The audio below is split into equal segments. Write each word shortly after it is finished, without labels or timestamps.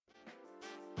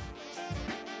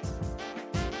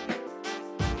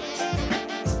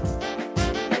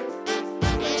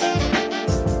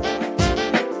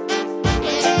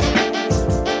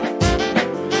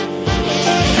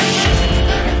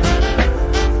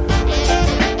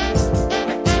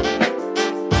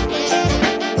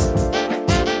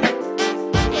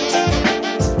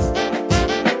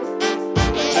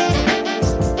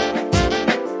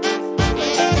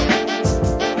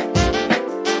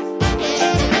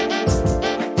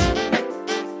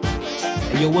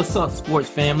Yo, what's up, sports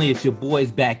family? It's your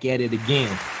boys back at it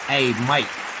again. Hey, Mike,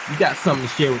 you got something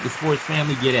to share with the sports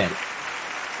family? Get at it.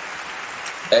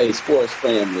 Hey, sports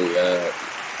family,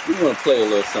 we want to play a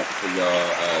little something for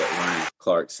y'all. Ryan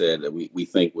Clark said that we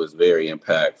think was very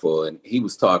impactful, and he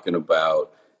was talking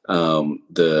about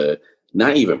the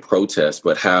not even protest,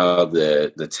 but how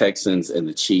the Texans and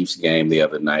the Chiefs game the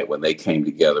other night when they came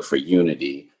together for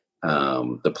unity,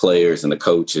 the players and the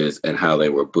coaches, and how they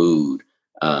were booed,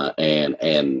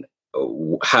 and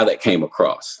how that came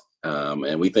across.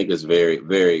 And we think it's very,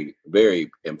 very,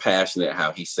 very impassionate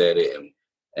how he said it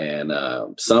and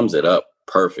sums it up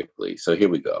perfectly. So here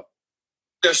we go.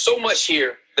 There's so much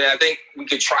here that I think we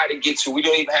could try to get to. We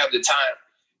don't even have the time.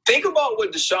 Think about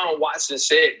what Deshaun Watson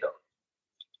said, though.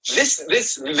 This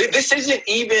isn't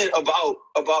even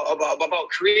about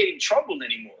creating trouble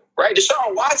anymore, right?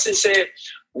 Deshaun Watson said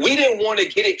we didn't want to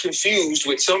get it confused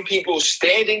with some people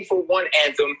standing for one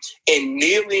anthem and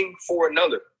kneeling for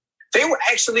another. They were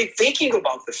actually thinking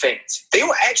about the fans. They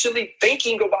were actually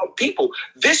thinking about people.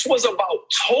 This was about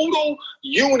total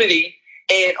unity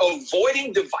and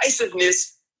avoiding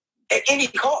divisiveness at any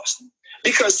cost.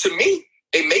 Because to me,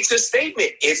 it makes a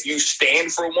statement. If you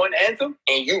stand for one anthem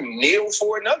and you kneel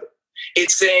for another,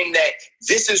 it's saying that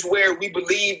this is where we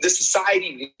believe the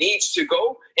society needs to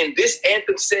go. And this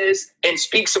anthem says and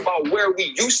speaks about where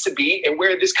we used to be and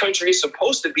where this country is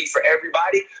supposed to be for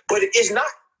everybody, but it is not.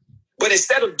 But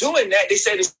instead of doing that, they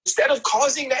said instead of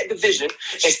causing that division,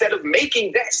 instead of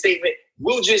making that statement,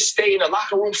 we'll just stay in the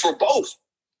locker room for both.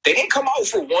 They didn't come out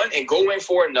for one and go in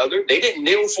for another. They didn't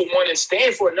kneel for one and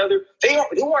stand for another. They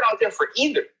weren't out there for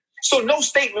either. So no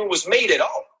statement was made at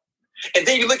all. And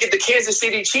then you look at the Kansas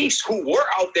City Chiefs, who were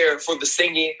out there for the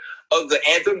singing of the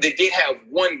anthem. They did have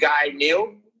one guy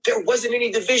kneel. There wasn't any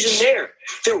division there.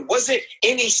 There wasn't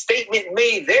any statement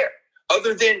made there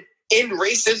other than in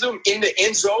racism in the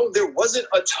end zone. There wasn't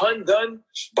a ton done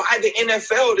by the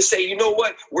NFL to say, you know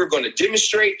what, we're going to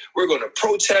demonstrate, we're going to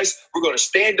protest, we're going to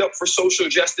stand up for social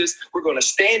justice, we're going to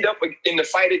stand up in the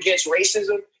fight against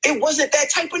racism. It wasn't that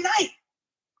type of night.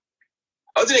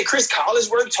 Other than Chris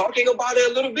Collinsworth talking about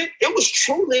it a little bit, it was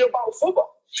truly about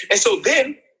football. And so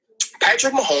then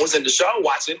Patrick Mahomes and Deshaun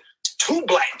Watson, two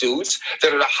black dudes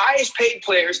that are the highest paid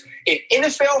players in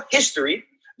NFL history,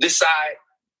 decide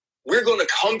we're going to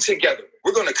come together.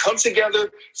 We're going to come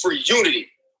together for unity.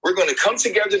 We're going to come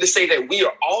together to say that we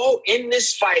are all in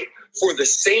this fight for the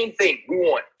same thing. We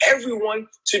want everyone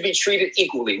to be treated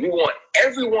equally. We want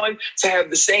everyone to have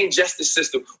the same justice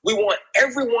system. We want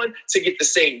everyone to get the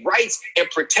same rights and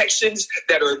protections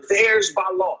that are theirs by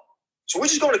law. So we're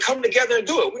just going to come together and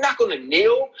do it. We're not going to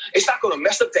kneel. It's not going to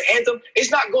mess up the anthem.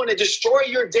 It's not going to destroy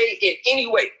your day in any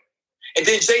way. And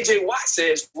then J.J. Watt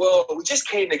says, well, we just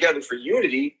came together for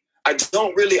unity. I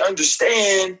don't really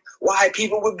understand why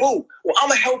people would boo. Well, I'm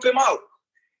going to help him out.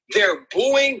 They're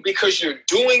booing because you're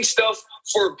doing stuff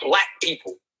for black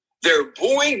people. They're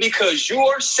booing because you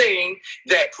are saying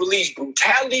that police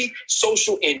brutality,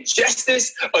 social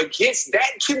injustice against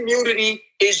that community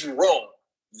is wrong.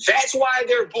 That's why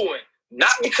they're booing.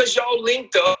 Not because y'all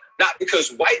linked up, not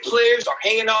because white players are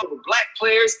hanging out with black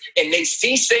players and they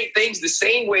see things the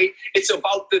same way. It's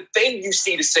about the thing you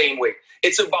see the same way.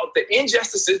 It's about the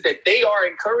injustices that they are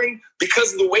incurring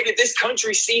because of the way that this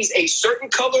country sees a certain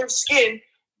color of skin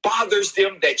bothers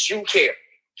them that you care.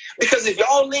 Because if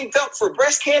y'all linked up for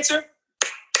breast cancer,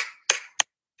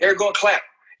 they're going to clap.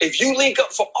 If you link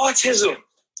up for autism,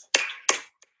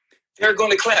 they're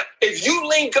going to clap. If you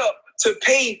link up to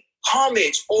pay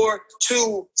homage or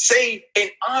to say and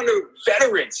honor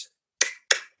veterans,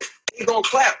 they're going to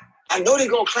clap. I know they're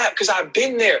going to clap because I've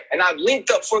been there and I've linked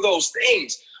up for those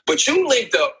things. But you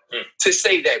linked up to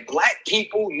say that black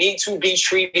people need to be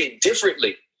treated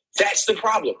differently. That's the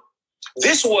problem.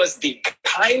 This was the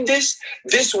kindest,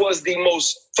 this was the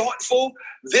most thoughtful,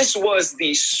 this was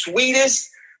the sweetest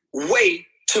way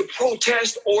to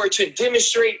protest or to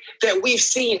demonstrate that we've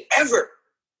seen ever.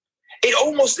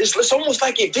 It's almost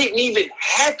like it didn't even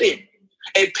happen.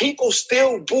 And people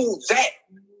still boo that.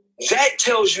 That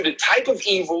tells you the type of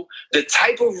evil, the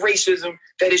type of racism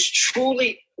that is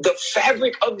truly the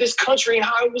fabric of this country and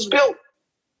how it was built.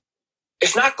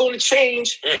 It's not going to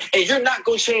change, and you're not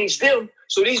going to change them.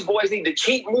 So these boys need to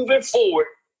keep moving forward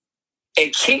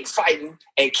and keep fighting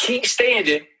and keep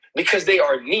standing because they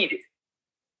are needed.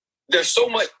 There's so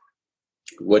much.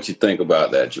 What you think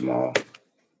about that, Jamal?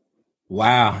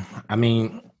 Wow. I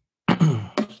mean,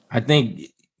 I think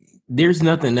there's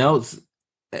nothing else.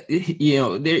 You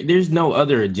know, there's no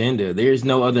other agenda. There's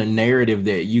no other narrative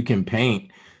that you can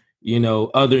paint, you know,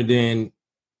 other than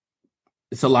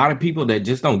it's a lot of people that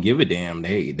just don't give a damn.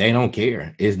 They don't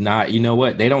care. It's not, you know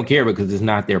what? They don't care because it's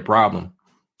not their problem.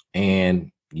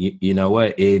 And you know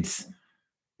what? It's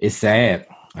sad.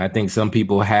 I think some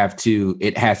people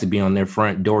it has to be on their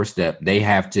front doorstep. They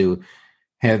have to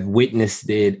have witnessed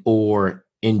it or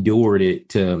endured it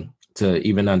to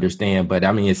even understand. But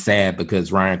I mean, it's sad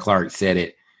because Ryan Clark said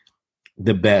it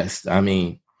the best. I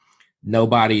mean,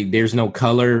 there's no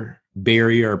color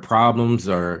barrier or problems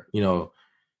or,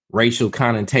 racial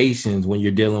connotations when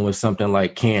you're dealing with something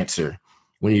like cancer,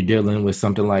 when you're dealing with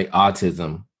something like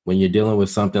autism, when you're dealing with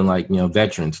something like,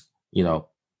 veterans,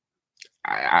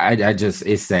 I just,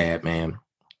 it's sad, man.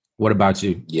 What about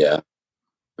you? Yeah.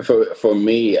 For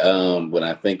me, when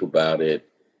I think about it,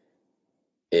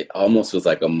 it almost was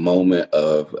like a moment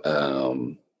of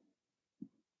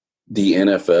the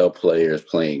NFL players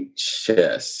playing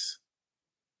chess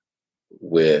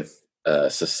with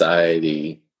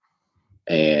society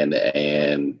and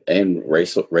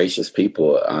racist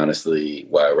people. Honestly,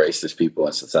 while racist people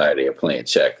in society are playing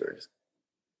checkers,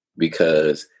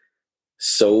 because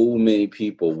so many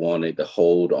people wanted to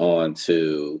hold on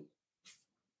to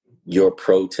your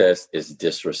protest is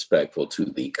disrespectful to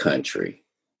the country,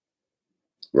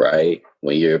 right?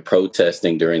 When you're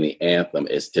protesting during the anthem,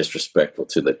 it's disrespectful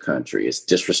to the country. It's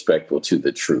disrespectful to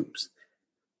the troops.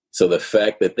 So the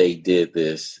fact that they did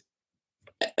this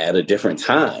at a different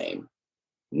time,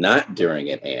 not during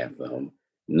an anthem,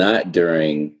 not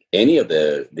during any of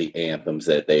the anthems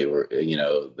that they were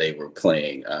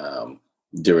playing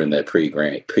during the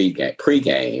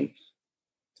pregame,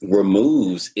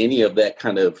 removes any of that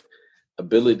kind of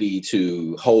ability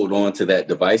to hold on to that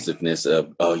divisiveness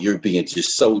of, oh, you're being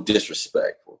just so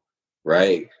disrespectful,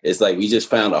 right? It's like we just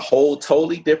found a whole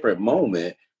totally different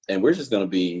moment, and we're just going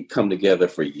to come together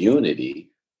for unity,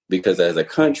 because as a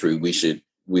country, we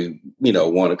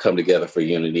want to come together for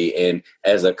unity. And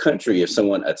as a country, if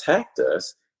someone attacked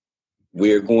us,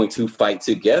 we're going to fight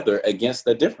together against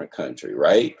a different country,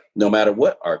 right? No matter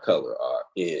what our color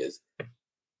is.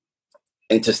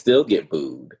 And to still get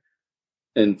booed,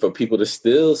 and for people to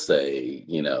still say,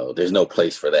 there's no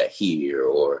place for that here,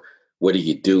 or what are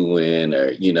you doing?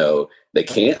 Or, they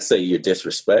can't say you're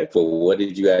disrespectful. What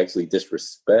did you actually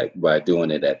disrespect by doing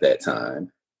it at that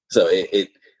time? So it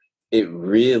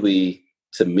really,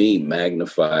 to me,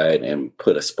 magnified and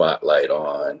put a spotlight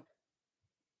on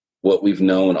what we've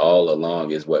known all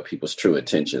along is what people's true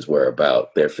intentions were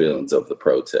about their feelings of the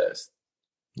protest.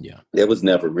 Yeah. It was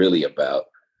never really about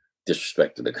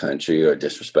disrespecting the country or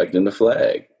disrespecting the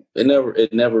flag.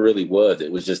 It never really was.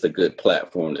 It was just a good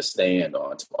platform to stand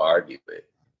on, to argue it.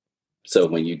 So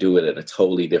when you do it at a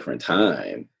totally different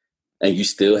time and you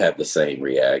still have the same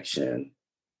reaction,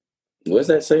 what does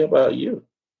that say about you?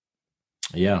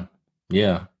 Yeah.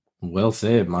 Well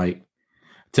said, Mike.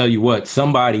 Tell you what,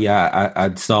 somebody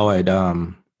I saw it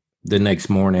the next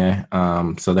morning,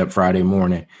 so that Friday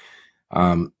morning,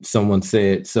 someone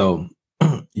said, so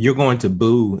you're going to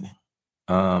boo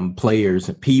players,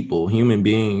 people, human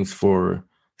beings for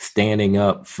standing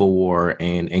up for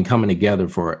and coming together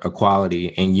for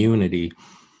equality and unity.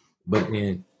 But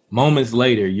then moments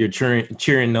later, you're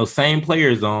cheering those same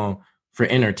players on for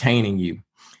entertaining you.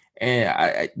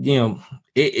 And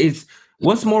it's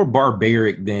what's more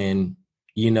barbaric than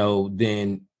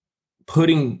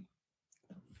putting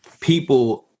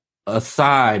people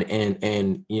aside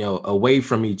and away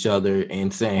from each other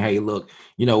and saying, hey, look,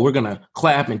 we're gonna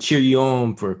clap and cheer you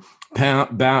on for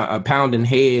pounding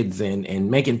heads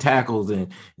and making tackles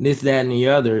and this, that, and the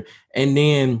other. And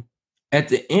then at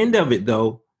the end of it,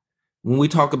 though, when we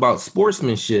talk about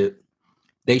sportsmanship,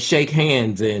 they shake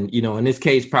hands and, in this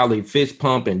case, probably fist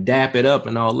pump and dap it up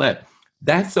and all that.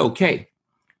 That's okay.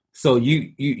 So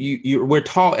we're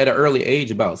taught at an early age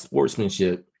about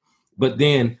sportsmanship, but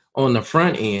then on the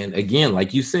front end, again,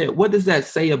 like you said, what does that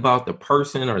say about the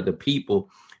person or the people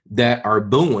that are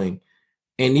booing?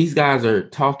 And these guys are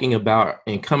talking about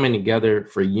and coming together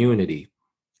for unity.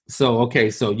 So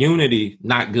unity,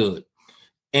 not good.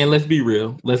 And let's be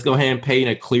real. Let's go ahead and paint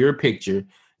a clear picture.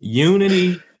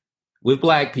 Unity with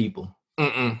Black people.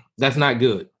 That's not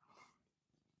good.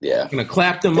 Yeah. We're going to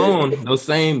clap them on, those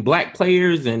same Black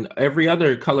players and every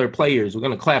other color players. We're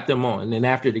going to clap them on. And then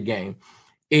after the game,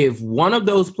 if one of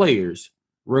those players,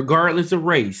 regardless of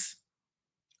race,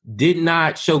 did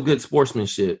not show good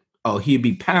sportsmanship, he'd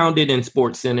be pounded in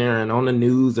Sports Center and on the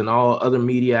news and all other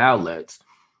media outlets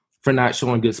for not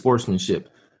showing good sportsmanship.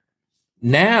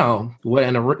 Now,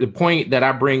 the point that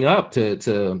I bring up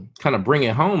to kind of bring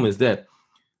it home is that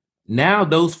now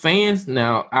those fans,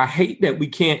 I hate that we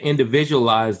can't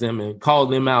individualize them and call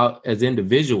them out as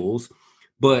individuals,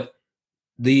 but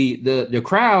the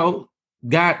crowd,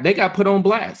 got put on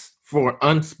blast for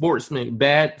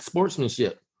bad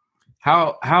sportsmanship.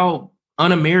 How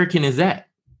un-American is that?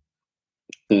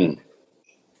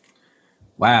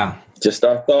 Wow. Just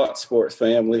our thoughts, sports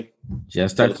family.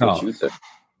 Just our thoughts.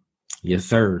 Yes,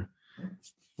 sir.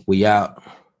 We out.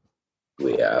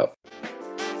 We out.